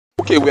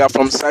Okay, we are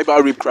from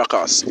Cyber Rip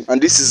Crackers,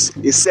 and this is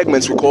a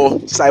segment we call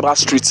Cyber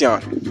Street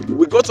Yarn.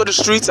 We go to the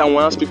streets and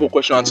we ask people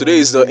questions, and today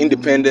is the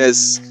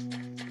Independence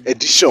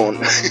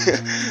edition.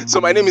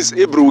 So my name is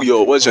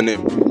Ebruyo. What's your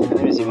name? My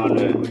name is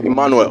Emmanuel.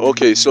 Emmanuel.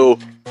 Okay, so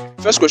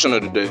first question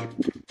of the day.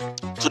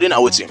 Today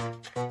now waiting.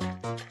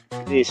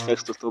 Today is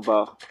 1st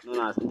October,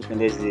 known as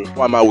Independence Day.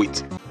 Who am I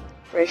with?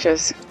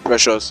 Precious.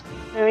 Precious.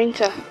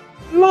 Marita.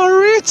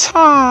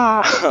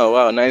 Loretta. Oh,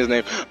 wow, nice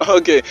name.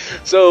 Okay,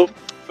 so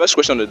first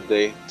question of the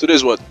day. Today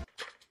is what?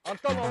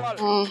 October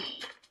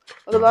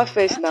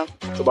 1st now.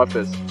 October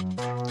 1st.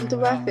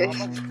 October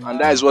 1st. And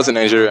that is what's in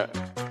Nigeria.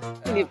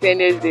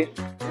 Independence Day.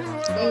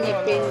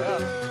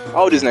 Independence.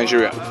 How old is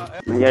Nigeria?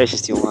 Nigeria is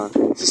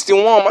 61.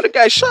 61. Man, the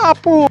guy is sharp.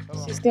 Oh.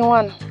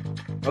 61.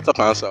 Not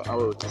a answer. How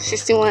old?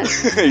 61.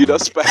 You don't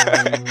spy.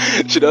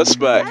 She does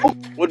spy.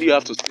 What do you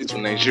have to say to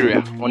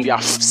Nigeria on their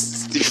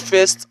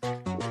 61st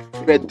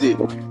birthday?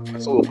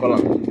 That's what we call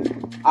them.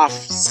 Our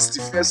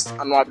 61st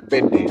annual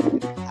birthday.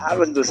 I have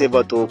nothing to say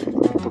but to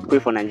pray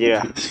for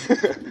Nigeria.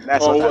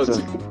 That's On what?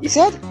 what? You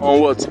said?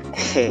 On what?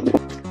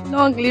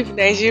 Long live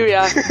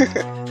Nigeria.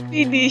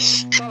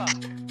 Finish.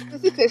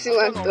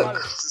 61 talk.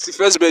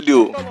 61st birthday.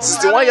 Oh.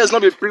 61 years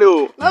not be play.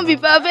 Oh. Not be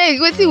perfect.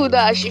 Wetin would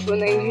that achieve for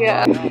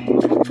Nigeria?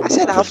 I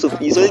said I have to.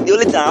 It's only, the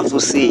only thing I have to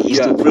say is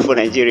to pray for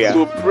Nigeria.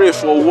 To pray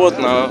for what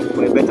now?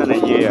 For a better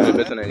Nigeria. For a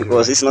better Nigeria.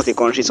 Because it's not a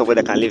country somewhere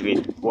that can live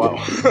in. Wow.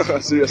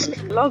 Seriously.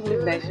 Long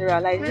live Nigeria.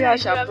 Nigeria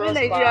shall prosper.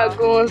 Nigeria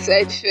go on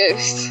side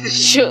first.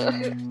 Sure.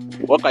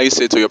 What can you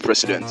say to your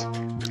president?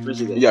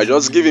 President. Yeah,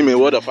 just give him a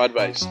word of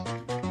advice.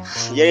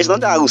 There is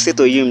nothing I will say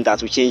to him that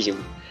will change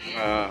him.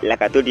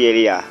 Like I told you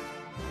earlier,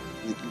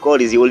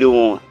 God is the only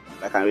one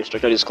that can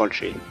restructure this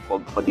country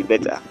for the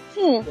better.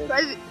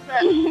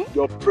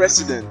 Your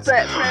president.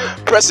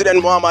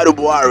 President Muhammadu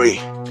Buhari.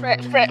 What?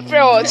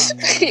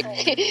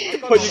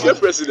 Oh, you get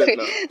president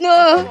now?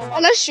 No,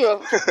 I'm not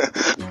sure.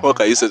 What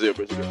can you say to your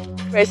president?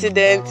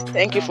 President,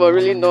 thank you for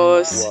ruling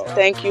us. Wow.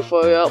 Thank you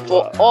for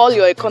all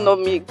your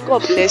economy.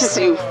 God bless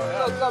you.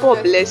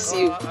 God bless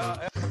you.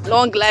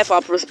 Long life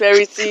and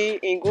prosperity,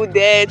 in good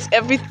health,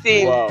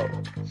 everything. Wow.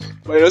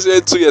 But you know, say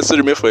 2 years to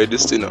remain for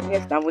this thing now.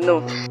 Yes, now we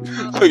know.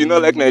 So you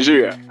not like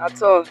Nigeria?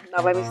 At all.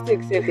 Now by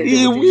mistake, say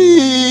You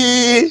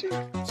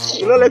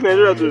not like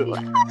Nigeria too?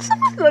 I'm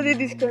supposed to leave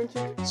this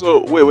country.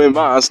 So wait, man,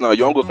 ask now.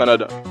 You want to go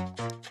Canada?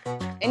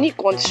 Any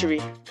country,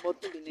 but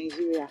not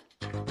Nigeria.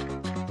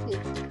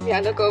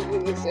 Yeah, no go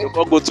You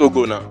can't go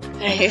Togo now.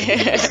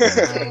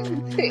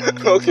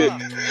 Okay.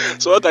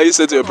 So what can you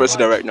say to your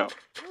president right now?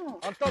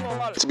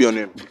 What's your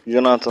name?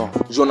 Jonathan.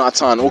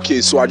 Jonathan.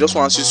 Okay, so I just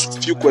want to ask you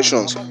a few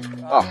questions.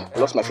 I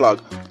lost my flag.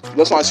 Just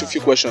want to ask you a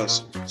few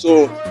questions.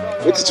 So,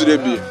 what did today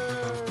be?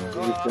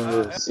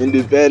 Independence.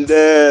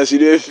 Independence. You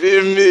didn't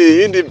feel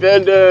me.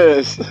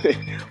 Independence.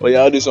 Oh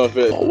yeah, I'll do something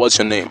first. What's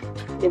your name?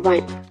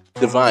 Divine.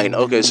 Divine.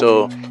 Okay,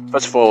 so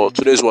first of all,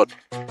 today's what?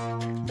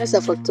 1st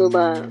of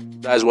October,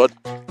 That is what?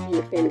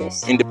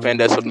 Independence.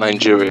 Independence of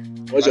Nigeria.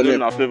 What's your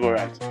name?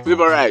 Favorite.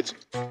 Favorite.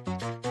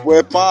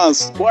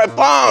 Weapons.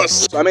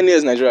 Weapons. So how many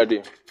years Nigeria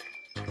did?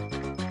 I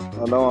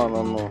don't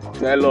know.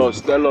 Tell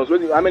us.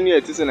 Wait, how many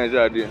years is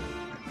Nigeria did?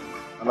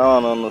 I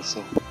don't know.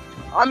 So.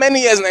 How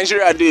many years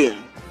Nigeria did?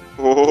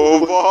 Oh,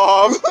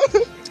 Bob.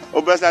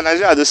 Oh, best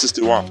Nigeria did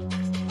 61.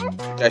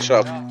 Yeah,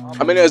 sure.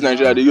 How many years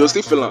Nigeria did? You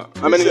still feeling?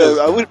 How many years?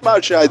 I will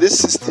match I did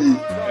 60.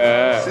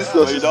 Yeah. 60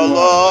 or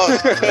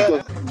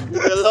 61.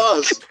 You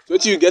lost. So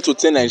what do you get to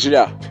tell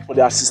Nigeria for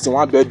their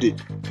 61 birthday?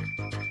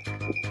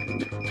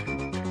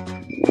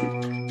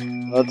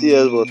 Not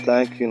yet, but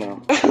thank you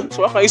now.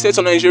 So what can you say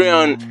to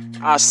Nigerian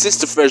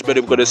assist the first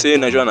birthday because they say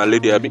Nigerian a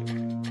lady, Abby?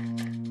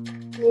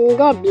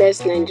 God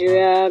bless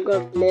Nigeria.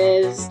 God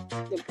bless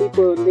the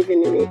people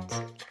living in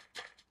it.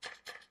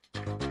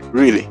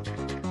 Really?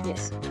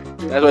 Yes.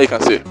 That's what you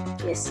can say.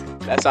 Yes.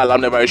 That's how I've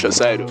never reached your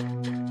side though.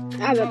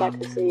 That's what I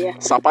can say, yeah.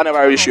 Sapa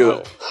never reached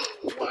you.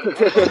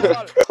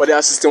 For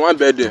their 61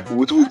 birthday.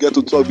 What we get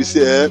to talk, we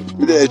say,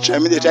 they try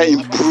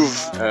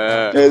improve.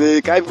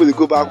 They can't people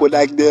go back with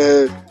like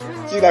the.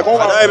 See, like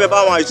one. I don't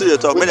remember when you see the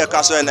talk. Make the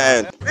castle in the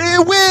end.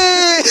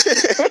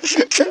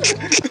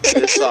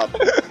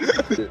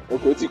 Okay,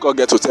 what you can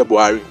get to tell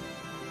Buhari?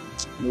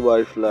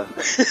 Nobody fly.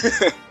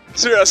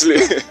 Seriously?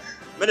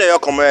 Make the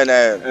come in the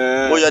end.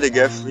 Oh, yeah, they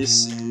get free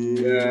seat.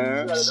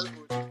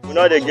 You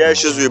know, they get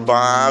issues with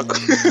bank.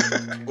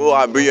 Go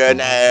and bring your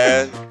end.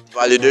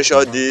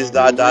 Validation, this,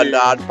 that,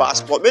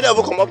 passport. Make them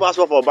come up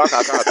passport for bank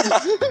account.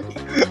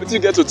 What you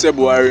get to tell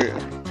Buhari?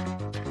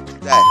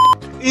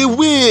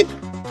 Iwe.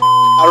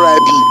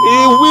 R.I.P.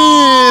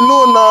 No,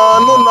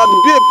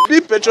 be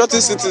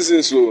patriotic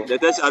citizens. So.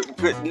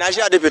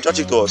 Nigeria, they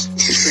patriotic to us.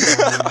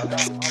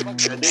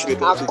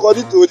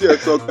 According to what you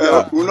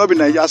talk, we will not be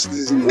Nigerian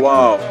citizens.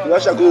 Wow. We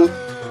shall go.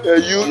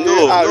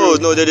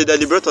 No, they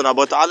deliberate on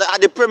about. I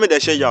they pray me they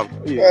share yam.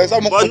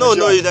 But no,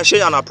 they share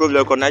yam a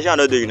problem because Nigeria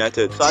not the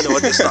united. So I don't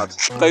want to start.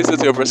 Can you say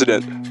to your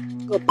president?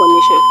 God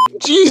punish him.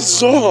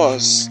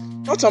 Jesus!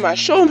 Not on my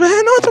show,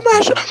 man. Not on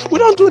my show. We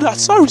don't do that.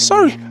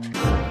 Sorry.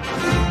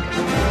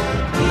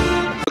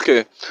 Okay,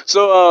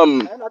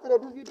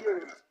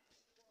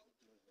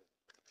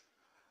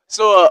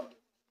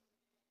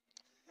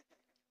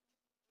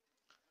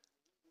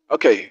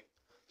 Okay.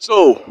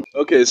 So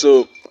okay.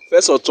 So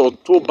 1st of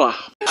October.